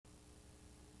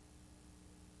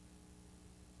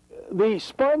The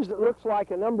sponge that looks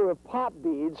like a number of pop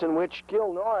beads, and which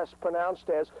Gil Norris pronounced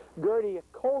as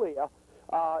Gerdicolia,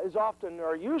 is often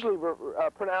or usually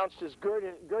pronounced as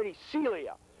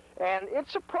Gerdicelia. And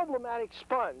it's a problematic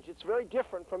sponge. It's very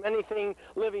different from anything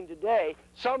living today.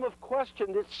 Some have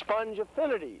questioned its sponge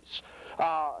affinities.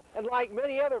 And like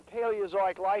many other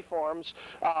Paleozoic life forms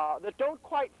that don't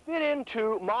quite fit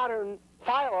into modern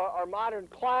phyla or modern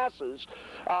classes,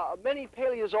 many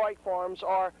Paleozoic forms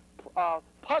are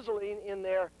puzzling in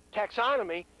their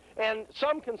taxonomy, and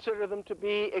some consider them to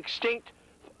be extinct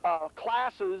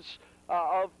classes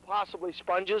of possibly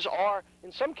sponges, or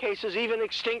in some cases even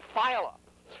extinct phyla.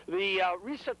 The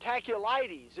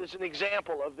Receptaculites is an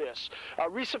example of this.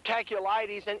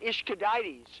 Receptaculites and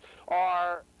Ischadites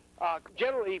are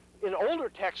generally in older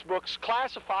textbooks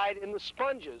classified in the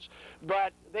sponges,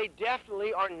 but they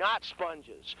definitely are not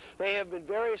sponges. They have been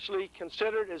variously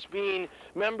considered as being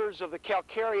members of the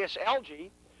calcareous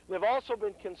algae. They've also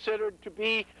been considered to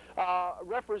be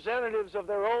representatives of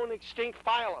their own extinct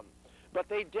phylum, but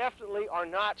they definitely are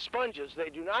not sponges. They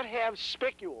do not have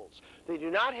spicules. They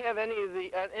do not have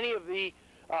any of the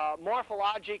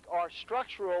morphologic or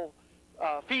structural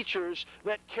features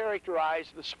that characterize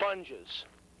the sponges.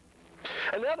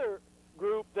 Another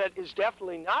group that is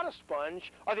definitely not a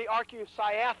sponge are the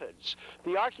archeocyathids.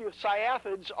 The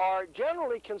archeocyathids are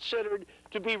generally considered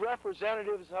to be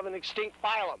representatives of an extinct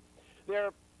phylum. They're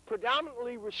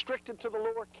predominantly restricted to the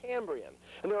Lower Cambrian,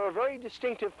 and they're a very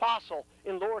distinctive fossil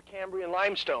in Lower Cambrian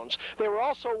limestones. They were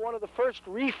also one of the first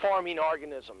reforming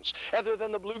organisms, other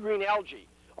than the blue-green algae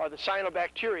or the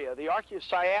cyanobacteria. The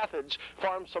archeocyathids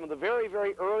formed some of the very,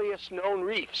 very earliest known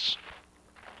reefs.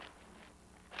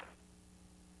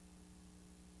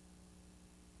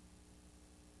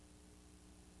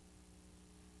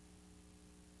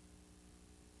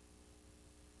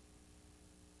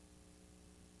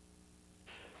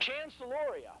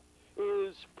 Chancelloria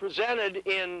is presented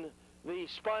in the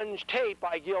sponge tape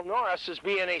by Gil Norris as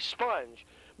being a sponge,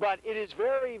 but it is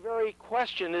very, very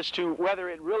questioned as to whether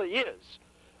it really is.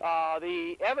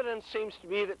 The evidence seems to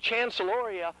be that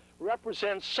Chancelloria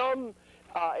represents some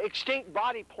extinct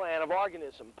body plan of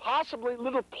organism, possibly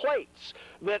little plates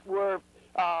that were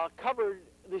covered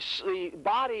the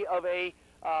body of a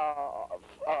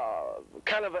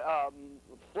kind of a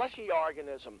fleshy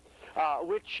organism,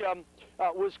 which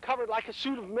was covered like a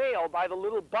suit of mail by the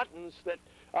little buttons that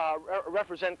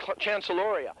represent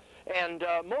Chancelloria. And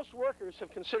most workers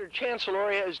have considered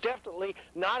Chancelloria as definitely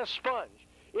not a sponge.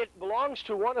 It belongs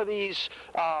to one of these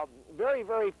very,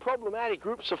 very problematic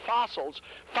groups of fossils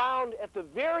found at the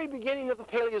very beginning of the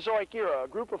Paleozoic era, a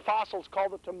group of fossils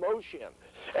called the Timoshian.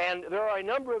 And there are a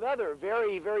number of other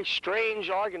very, very strange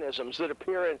organisms that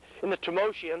appear in the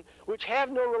Timoshian, which have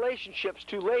no relationships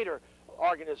to later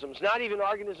organisms, not even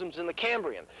organisms in the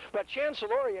Cambrian. But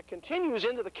Chancelloria continues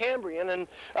into the Cambrian and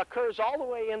occurs all the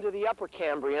way into the Upper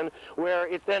Cambrian, where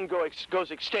it then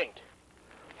goes extinct.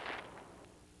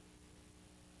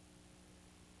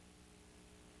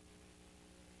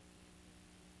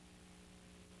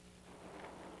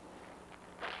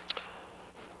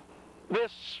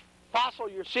 This fossil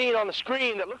you're seeing on the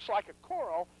screen that looks like a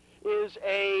coral is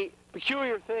a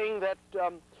peculiar thing that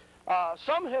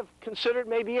some have considered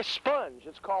maybe a sponge.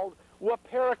 It's called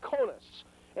Wapericonus,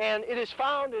 and it is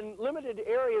found in limited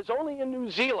areas only in New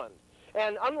Zealand.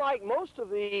 And unlike most of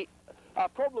the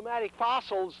problematic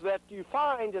fossils that you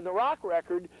find in the rock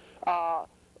record,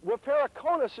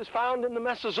 Wapericonus is found in the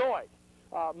Mesozoic.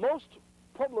 Most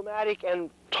problematic and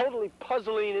totally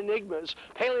puzzling enigmas,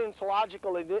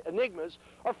 paleontological enigmas,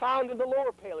 are found in the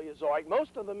Lower Paleozoic,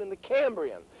 most of them in the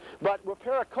Cambrian. But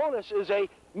Wapericonus is a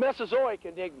Mesozoic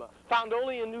enigma, found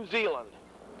only in New Zealand.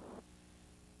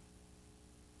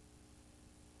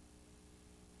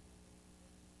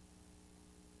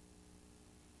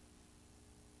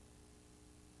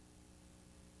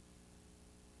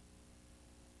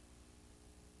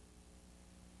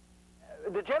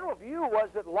 The general view was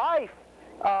that life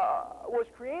was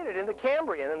created in the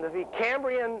Cambrian, and the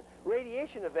Cambrian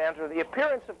radiation event, or the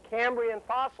appearance of Cambrian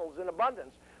fossils in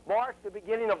abundance, marked the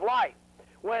beginning of life.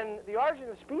 When The Origin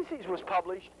of Species was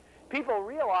published, people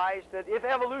realized that if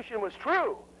evolution was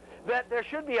true, that there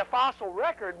should be a fossil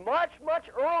record much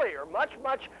earlier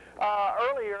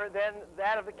than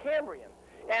that of the Cambrian.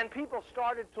 And people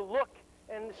started to look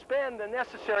and spend the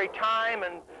necessary time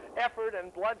and effort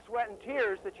and blood, sweat, and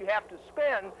tears that you have to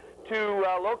spend to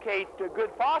locate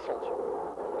good fossils.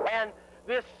 And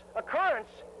this occurrence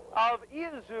of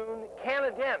Eozoon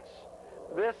canadense,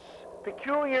 this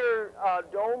peculiar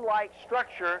dome-like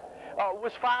structure,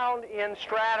 was found in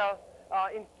strata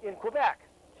in Quebec.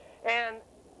 And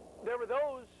there were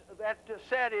those that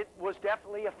said it was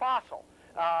definitely a fossil.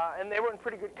 And they were in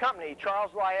pretty good company.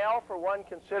 Charles Lyell, for one,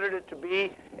 considered it to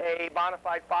be a bona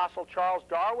fide fossil. Charles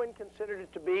Darwin considered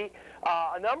it to be.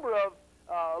 A number of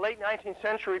late 19th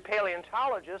century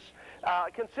paleontologists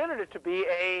considered it to be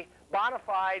a bona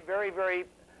fide, very, very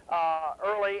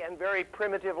early and very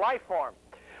primitive life form.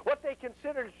 What they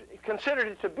considered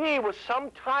it to be was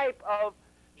some type of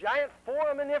giant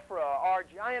foraminifera or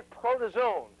giant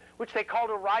protozoan, which they called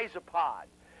a rhizopod.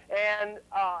 And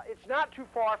it's not too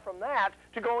far from that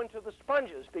to go into the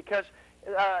sponges, because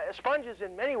sponges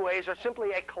in many ways are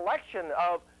simply a collection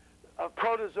of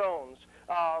protozoans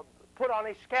put on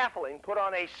a scaffolding, put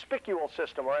on a spicule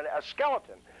system or a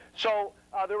skeleton. So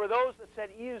there were those that said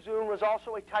Eozoon was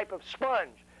also a type of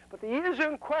sponge. But the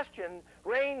Eozoon question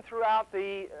reigned throughout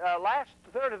the last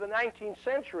third of the 19th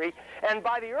century, and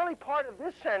by the early part of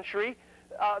this century,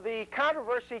 the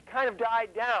controversy kind of died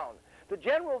down. The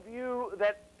general view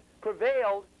that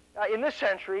prevailed in this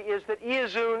century is that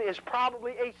Eozoon is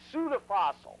probably a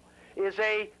pseudofossil, is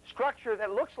a structure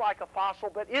that looks like a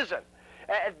fossil but isn't.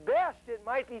 At best, it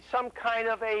might be some kind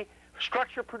of a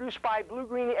structure produced by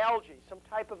blue-green algae, some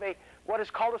type of what is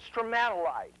called a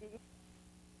stromatolite.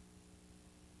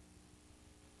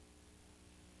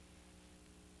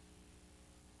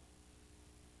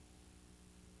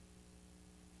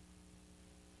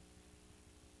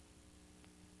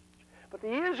 But the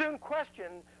Eozoon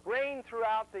question reigned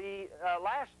throughout the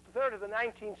last third of the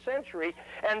 19th century,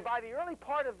 and by the early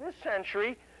part of this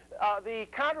century, the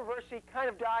controversy kind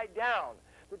of died down.